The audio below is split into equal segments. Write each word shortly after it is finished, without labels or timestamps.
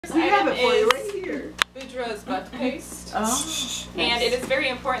We have it for you is right here. Udra's butt paste. Oh. And it is very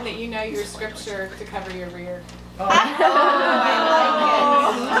important that you know your scripture to cover your rear. Oh, I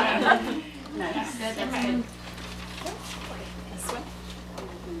like it. Nice. That's good. This one.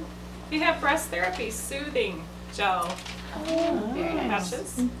 We have breast therapy soothing gel Very nice.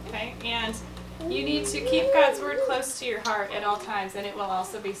 pouches. Okay, and you need to keep God's word close to your heart at all times, and it will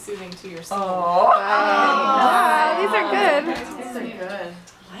also be soothing to your soul. Oh. Wow, these are good. These are good.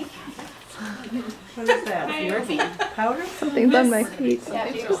 I like it. What is that? Irving. Powder? Something's on my feet. Pure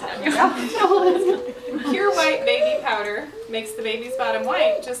white baby powder makes the baby's bottom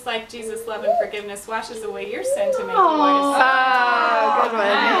white, just like Jesus' love and forgiveness washes away your sin to make you white as snow. Oh, good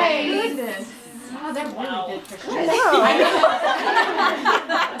one. Goodness. Wow, they're really good for sure.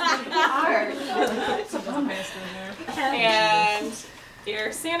 And your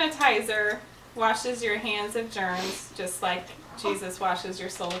sanitizer washes your hands of germs, just like Jesus washes your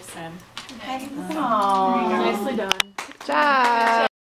soul of sin. Nicely done. Good job.